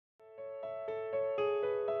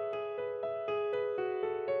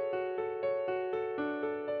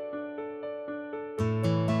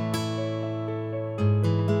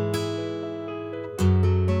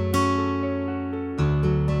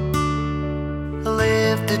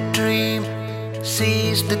Live the dream,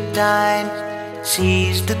 seize the time,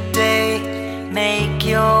 seize the day, make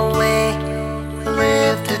your way.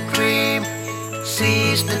 Live the dream,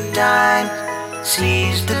 seize the time,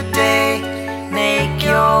 seize the day, make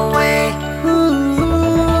your way.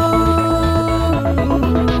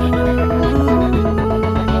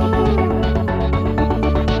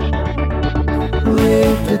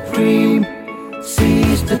 Live the dream,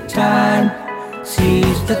 seize the time,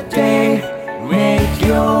 seize the day, make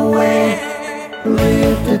your way.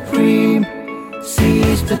 Live the dream,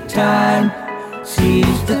 seize the time,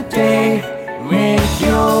 seize the day, make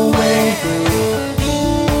your way.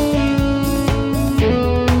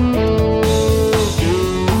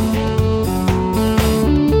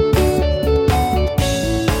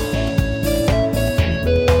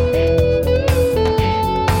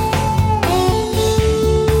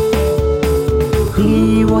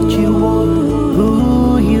 Be what you want,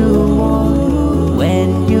 who you want, when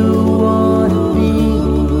you want to be.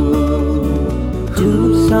 Do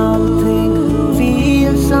something,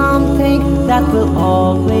 feel something that will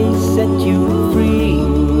always set you free.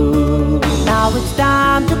 Now it's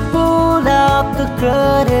time to pull up the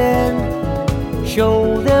curtain,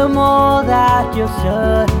 show them all that you're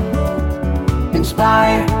certain.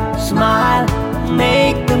 Inspire, smile,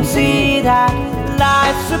 make them see that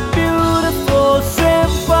life's a beautiful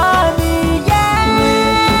symphony. Yeah.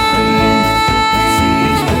 Live the dream,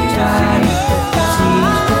 seize the time,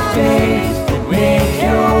 seize the day, make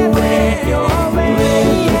your way.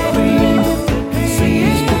 Live the dream,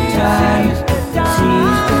 seize the time,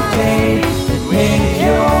 seize the day, make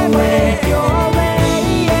your way.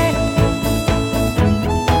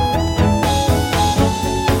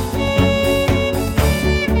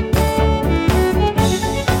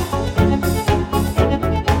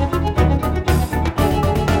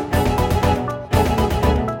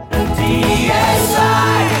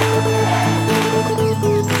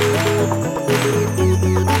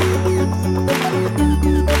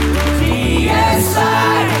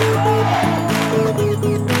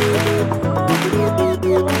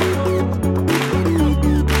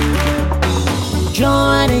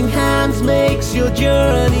 Joining hands makes your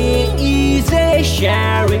journey easy.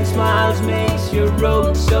 Sharing smiles makes your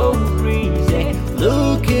road so breezy.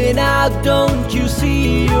 Looking out, don't you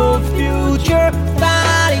see your future?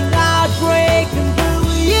 Finding out, breaking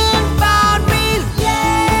billion boundaries.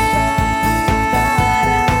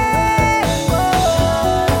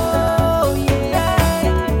 Oh, yeah.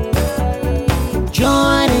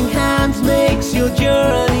 Joining hands makes your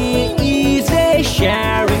journey easy.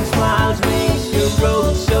 Sharing smiles makes your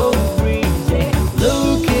road so breezy.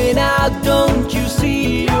 Looking out, don't you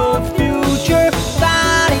see your future?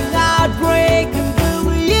 Finding out, breaking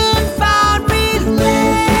billion boundaries.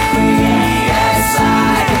 Live the dream,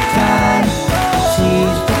 seize the time,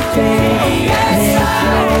 seize the day, make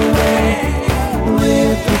your way.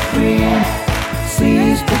 Live the dream,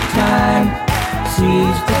 seize the time,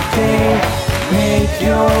 seize the day, make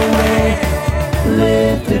your way.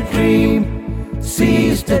 Live the dream,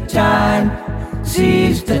 seize the time,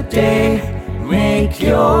 seize the day, make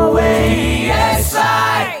your way. Yes,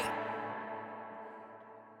 I